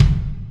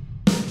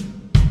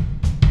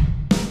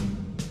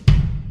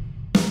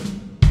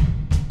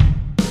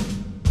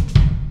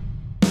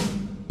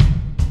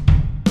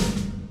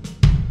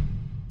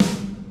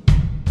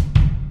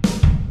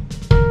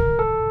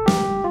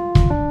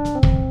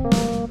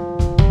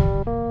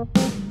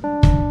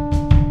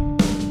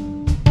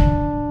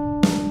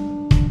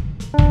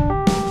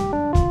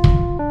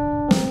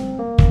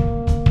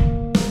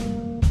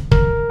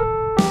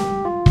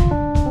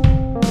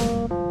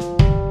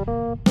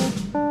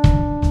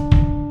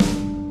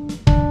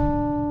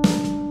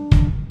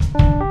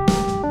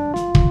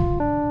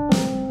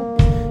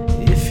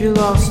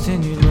lost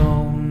and you're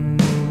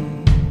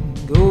lonely,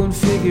 go and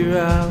figure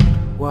out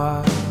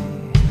why.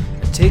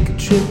 Take a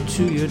trip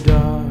to your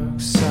dark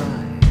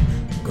side,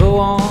 go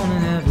on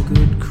and have a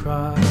good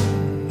cry.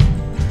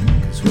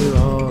 'Cause we're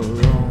all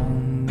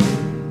lonely,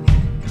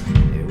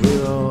 yeah,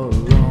 we're all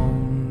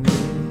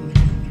lonely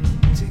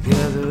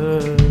together.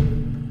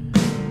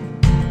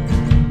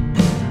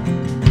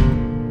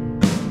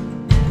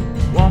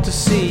 Want to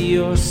see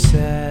your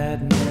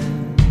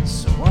sadness,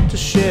 I want to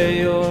share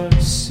your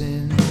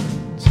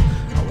sins,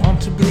 I want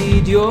to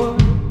bleed your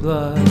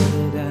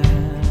blood,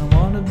 and I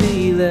want to be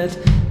let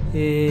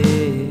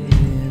in.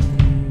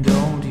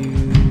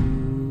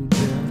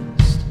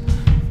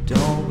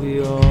 Don't we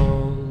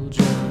all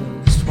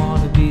just want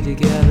to be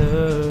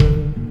together?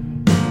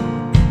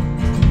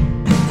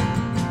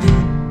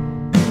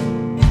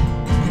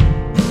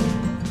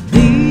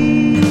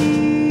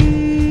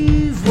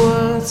 Leave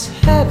what's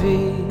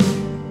heavy,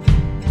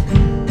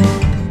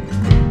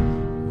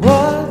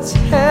 what's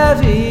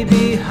heavy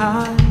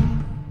behind.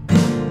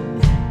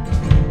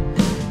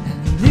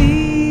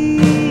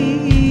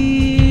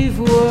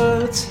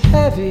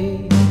 Heavy,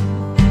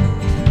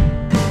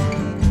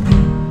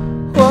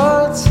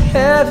 what's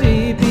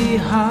heavy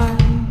behind?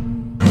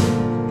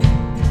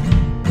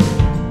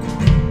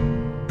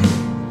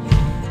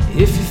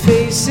 If your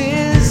face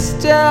is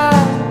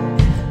down,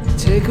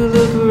 take a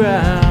look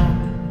around.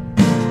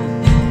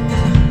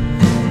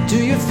 Do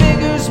your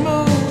fingers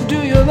move? Do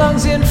your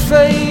lungs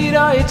inflate?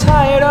 Are you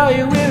tired? Are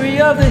you weary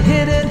of the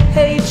hidden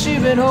hate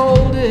you've been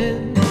holding?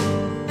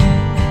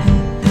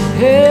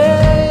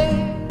 Hey,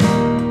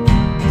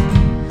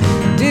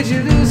 did you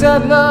lose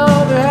that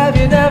love, or have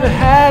you never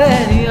had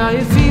any? Are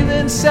you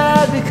feeling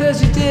sad because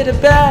you did a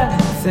bad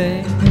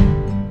thing?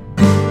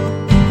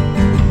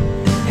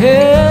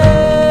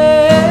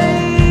 Hey,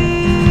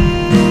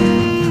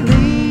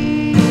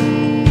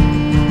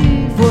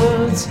 leave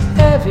what's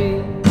heavy,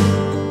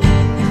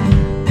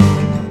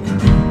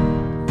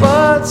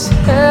 what's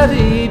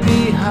heavy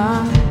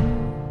behind.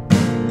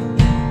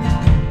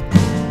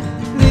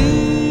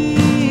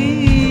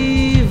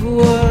 Leave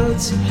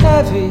what's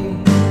heavy,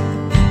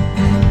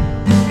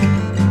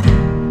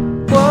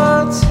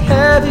 what's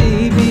heavy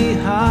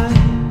behind.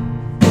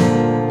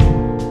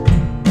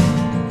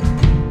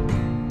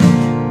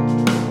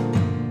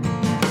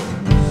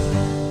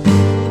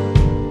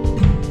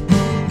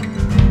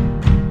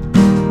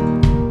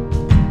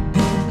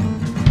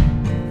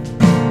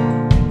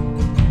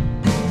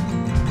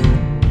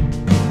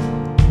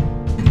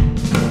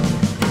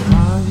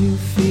 Are you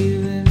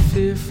feeling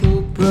fearful,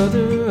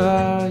 brother?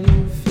 Are you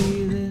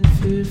feeling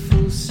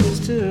fearful,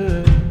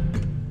 sister?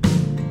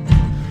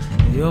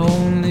 The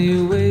only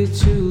way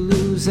to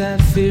lose that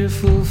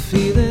fearful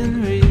feeling,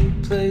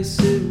 replace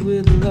it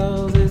with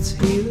love that's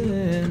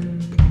healing.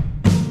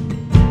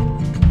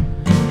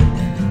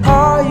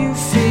 Are you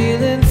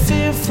feeling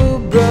fearful,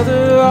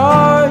 brother?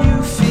 Are you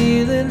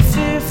feeling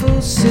fearful,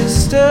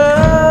 sister?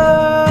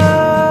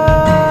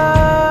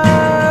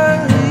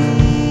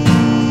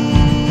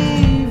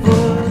 Leave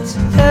what's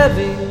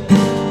heavy,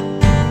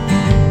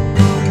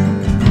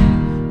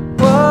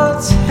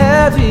 what's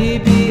heavy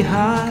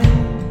behind.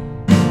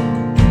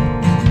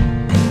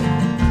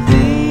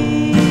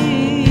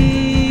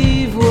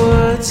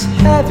 What's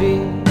heavy,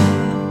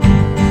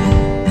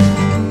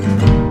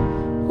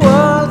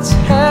 what's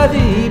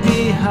heavy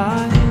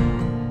behind.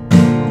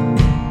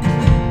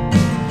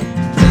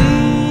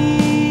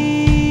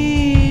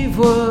 Leave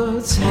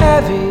what's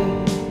heavy,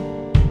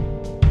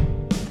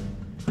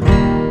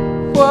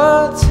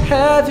 what's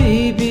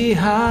heavy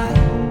behind.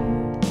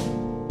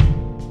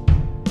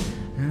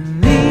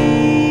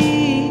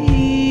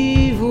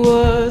 Leave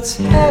what's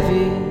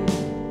heavy,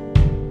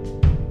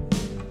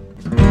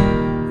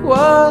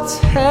 what's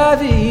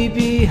heavy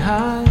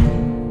behind.